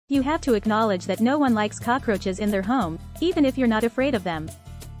You have to acknowledge that no one likes cockroaches in their home, even if you're not afraid of them.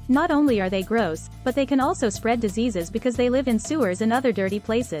 Not only are they gross, but they can also spread diseases because they live in sewers and other dirty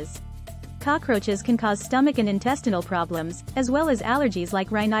places. Cockroaches can cause stomach and intestinal problems, as well as allergies like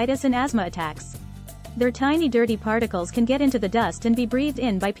rhinitis and asthma attacks. Their tiny dirty particles can get into the dust and be breathed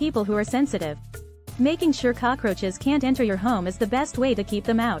in by people who are sensitive. Making sure cockroaches can't enter your home is the best way to keep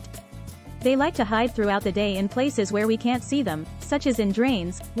them out. They like to hide throughout the day in places where we can't see them, such as in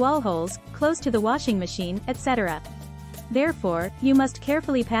drains, wall holes, close to the washing machine, etc. Therefore, you must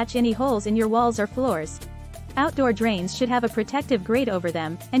carefully patch any holes in your walls or floors. Outdoor drains should have a protective grate over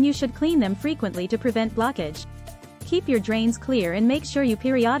them, and you should clean them frequently to prevent blockage. Keep your drains clear and make sure you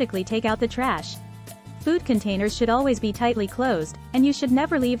periodically take out the trash. Food containers should always be tightly closed, and you should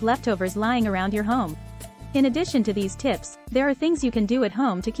never leave leftovers lying around your home. In addition to these tips, there are things you can do at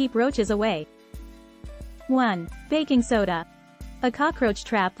home to keep roaches away. 1. Baking soda. A cockroach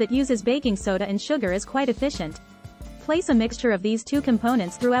trap that uses baking soda and sugar is quite efficient. Place a mixture of these two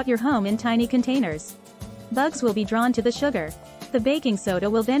components throughout your home in tiny containers. Bugs will be drawn to the sugar. The baking soda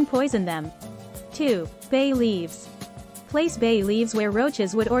will then poison them. 2. Bay leaves. Place bay leaves where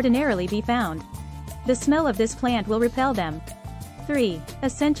roaches would ordinarily be found. The smell of this plant will repel them. 3.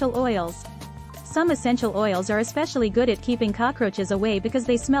 Essential oils. Some essential oils are especially good at keeping cockroaches away because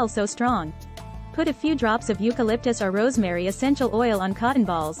they smell so strong. Put a few drops of eucalyptus or rosemary essential oil on cotton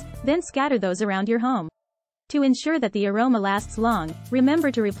balls, then scatter those around your home. To ensure that the aroma lasts long,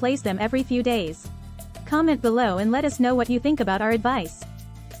 remember to replace them every few days. Comment below and let us know what you think about our advice.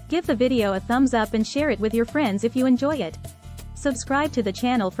 Give the video a thumbs up and share it with your friends if you enjoy it. Subscribe to the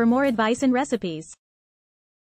channel for more advice and recipes.